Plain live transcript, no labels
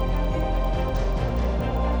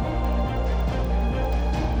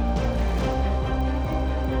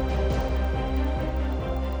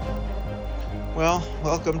Well,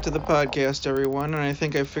 welcome to the podcast, everyone. And I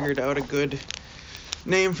think I figured out a good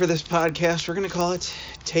name for this podcast. We're going to call it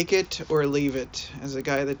Take It or Leave It. As a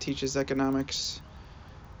guy that teaches economics,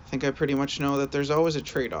 I think I pretty much know that there's always a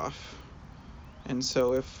trade-off. And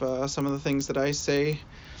so if some of the things that I say,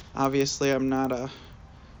 obviously I'm not a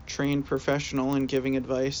trained professional in giving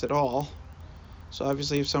advice at all. So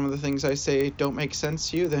obviously if some of the things I say don't make sense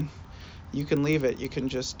to you, then you can leave it. You can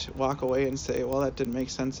just walk away and say, well, that didn't make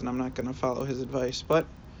sense and I'm not going to follow his advice. But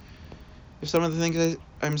if some of the things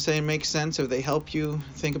I'm saying make sense, if they help you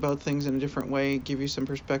think about things in a different way, give you some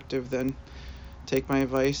perspective, then take my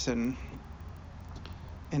advice and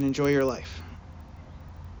enjoy your life.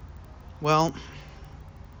 Well,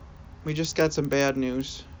 we just got some bad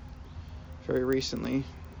news very recently,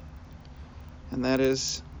 and that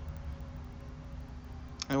is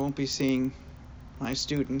I won't be seeing my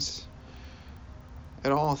students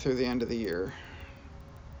at all through the end of the year.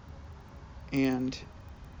 And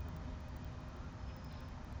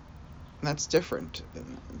that's different.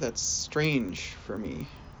 That's strange for me.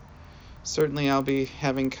 Certainly I'll be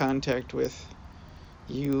having contact with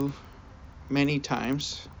you many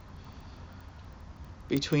times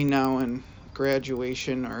between now and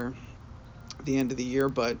graduation or the end of the year,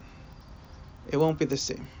 but it won't be the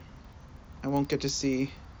same. I won't get to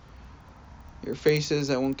see your faces.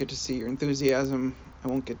 I won't get to see your enthusiasm. I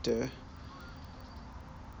won't get to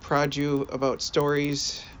prod you about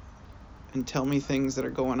stories and tell me things that are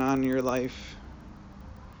going on in your life.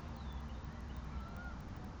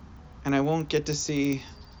 And I won't get to see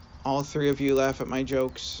all three of you laugh at my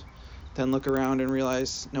jokes, then look around and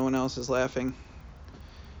realize no one else is laughing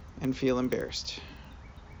and feel embarrassed.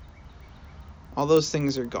 All those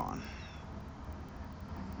things are gone.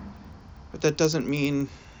 But that doesn't mean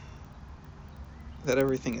that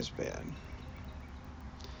everything is bad.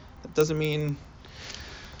 That doesn't mean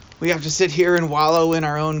we have to sit here and wallow in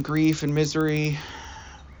our own grief and misery.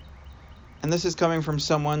 And this is coming from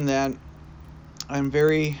someone that I'm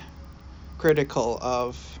very critical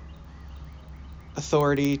of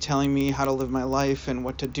authority telling me how to live my life and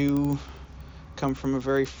what to do. Come from a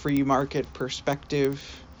very free market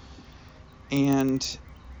perspective. And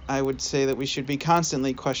I would say that we should be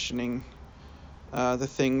constantly questioning the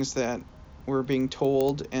things that we're being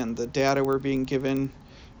told and the data we're being given,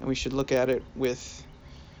 and we should look at it with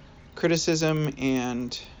criticism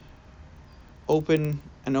and open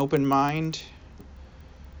mind.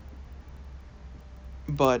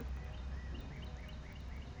 But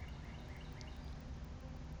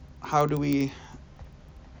how do we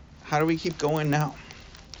keep going now?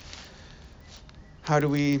 How do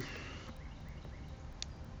we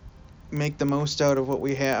make the most out of what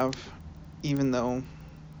we have, even though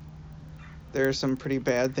there are some pretty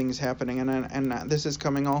bad things happening? And this is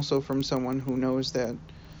coming also from someone who knows that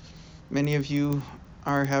many of you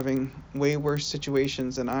are having way worse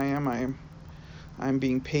situations than I am. I'm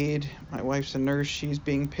being paid. My wife's a nurse. She's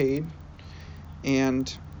being paid.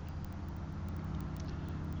 And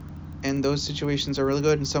those situations are really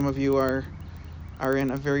good. And some of you are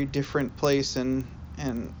in a very different place and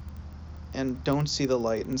don't see the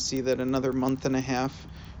light and see that another month and a half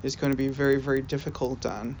is going to be very, very difficult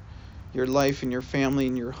on your life and your family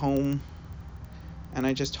and your home. And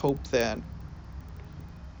I just hope that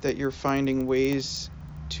you're finding ways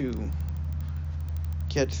to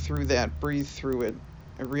get through that, breathe through it.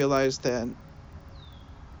 I realize that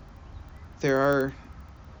there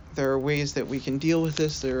are ways that we can deal with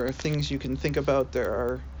this. There are things you can think about. There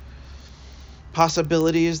are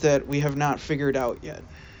possibilities that we have not figured out yet.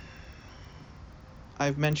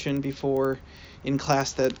 I've mentioned before in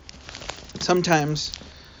class that sometimes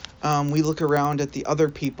we look around at the other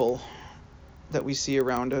people that we see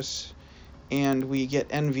around us and we get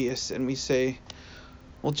envious and we say,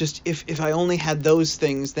 well, just if I only had those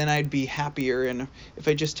things, then I'd be happier. And if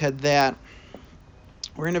I just had that.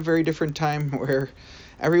 We're in a very different time where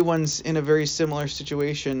everyone's in a very similar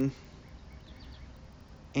situation.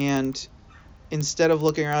 And instead of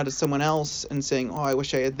looking around at someone else and saying, oh, I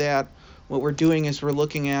wish I had that, what we're doing is we're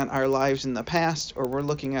looking at our lives in the past, or we're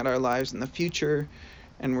looking at our lives in the future,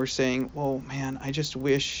 and we're saying, oh man, I just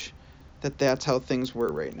wish that that's how things were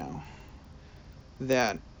right now.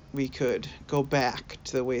 That we could go back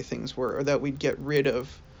to the way things were, or that we'd get rid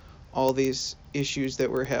of all these issues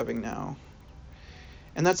that we're having now.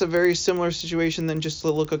 And that's a very similar situation than just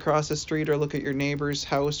to look across the street or look at your neighbor's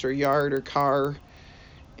house or yard or car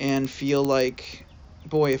and feel like,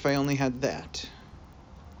 boy, if I only had that.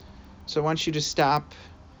 So I want you to stop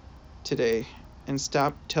today and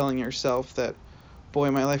stop telling yourself that,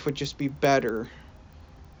 boy, my life would just be better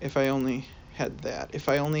if I only had that. If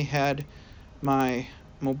I only had my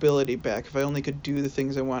mobility back, if I only could do the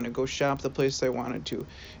things I wanted, go shop the place I wanted to,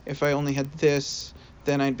 if I only had this,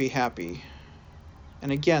 then I'd be happy.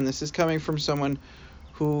 And again, this is coming from someone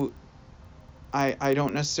who I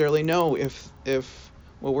don't necessarily know if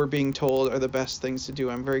what we're being told are the best things to do.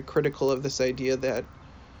 I'm very critical of this idea that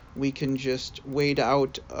we can just wait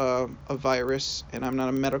out a virus, and I'm not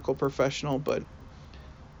a medical professional, but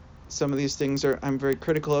some of these things I'm very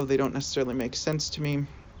critical of. They don't necessarily make sense to me.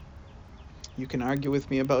 You can argue with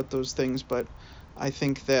me about those things, but I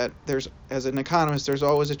think that as an economist, there's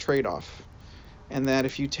always a trade-off, and that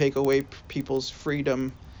if you take away people's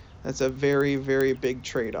freedom, that's a very, very big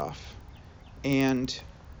trade-off. And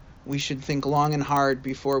we should think long and hard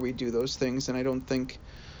before we do those things, and I don't think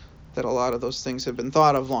that a lot of those things have been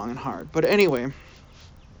thought of long and hard. But anyway,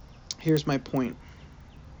 here's my point.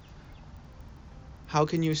 How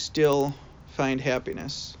can you still find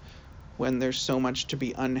happiness when there's so much to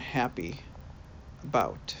be unhappy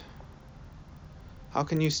about? How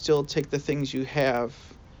can you still take the things you have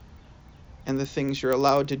and the things you're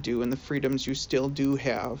allowed to do and the freedoms you still do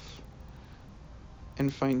have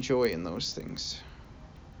and find joy in those things?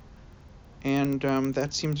 And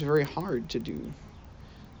that seems very hard to do.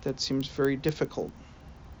 That seems very difficult.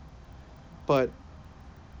 But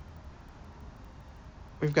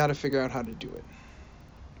we've got to figure out how to do it.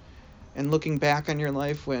 And looking back on your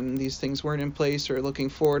life when these things weren't in place, or looking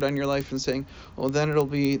forward on your life and saying, well, then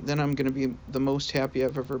I'm going to be the most happy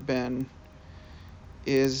I've ever been,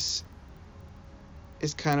 is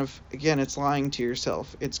kind of, again, it's lying to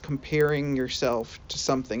yourself. It's comparing yourself to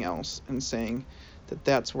something else and saying that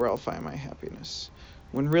that's where I'll find my happiness.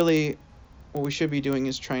 When really what we should be doing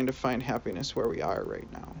is trying to find happiness where we are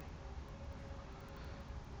right now.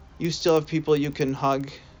 You still have people you can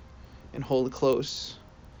hug and hold close,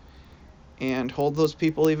 and hold those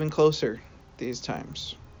people even closer these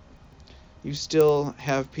times. You still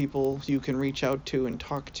have people you can reach out to and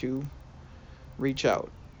talk to. Reach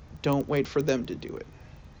out. Don't wait for them to do it.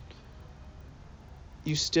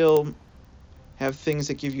 You still have things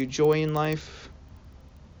that give you joy in life.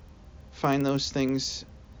 Find those things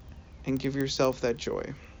and give yourself that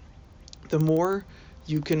joy. The more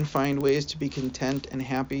you can find ways to be content and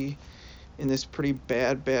happy in this pretty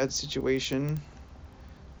bad situation,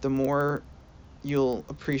 the more you'll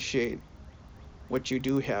appreciate what you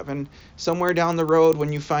do have. And somewhere down the road,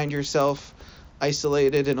 when you find yourself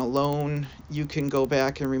isolated and alone, you can go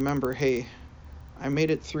back and remember, hey, I made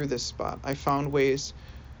it through this spot. I found ways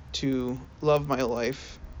to love my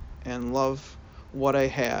life and love what I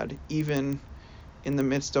had, even in the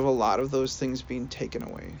midst of a lot of those things being taken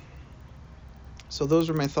away. So those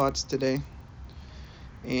are my thoughts today,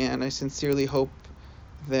 and I sincerely hope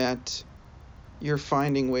that you're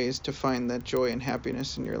finding ways to find that joy and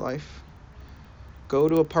happiness in your life. Go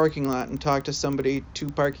to a parking lot and talk to somebody 2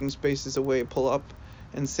 parking spaces away, pull up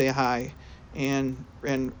and say hi, and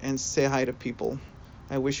say hi to people.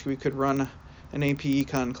 I wish we could run an AP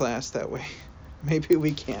Econ class that way. Maybe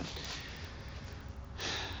we can.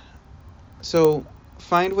 So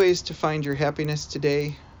find ways to find your happiness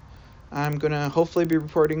today. I'm going to hopefully be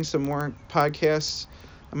recording some more podcasts.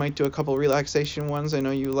 I might do a couple relaxation ones. I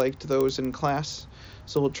know you liked those in class.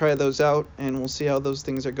 So we'll try those out, and we'll see how those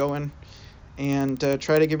things are going. And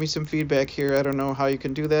try to give me some feedback here. I don't know how you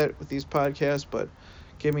can do that with these podcasts, but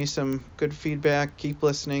give me some good feedback. Keep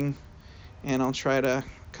listening, and I'll try to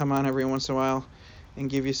come on every once in a while and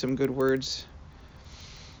give you some good words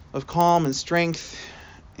of calm and strength.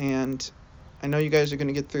 And I know you guys are going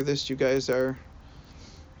to get through this. You guys are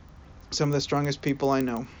some of the strongest people I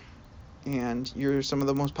know, and you're some of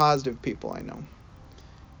the most positive people I know.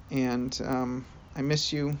 And I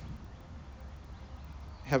miss you.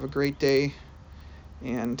 Have a great day,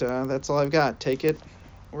 and that's all I've got. Take it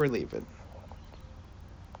or leave it.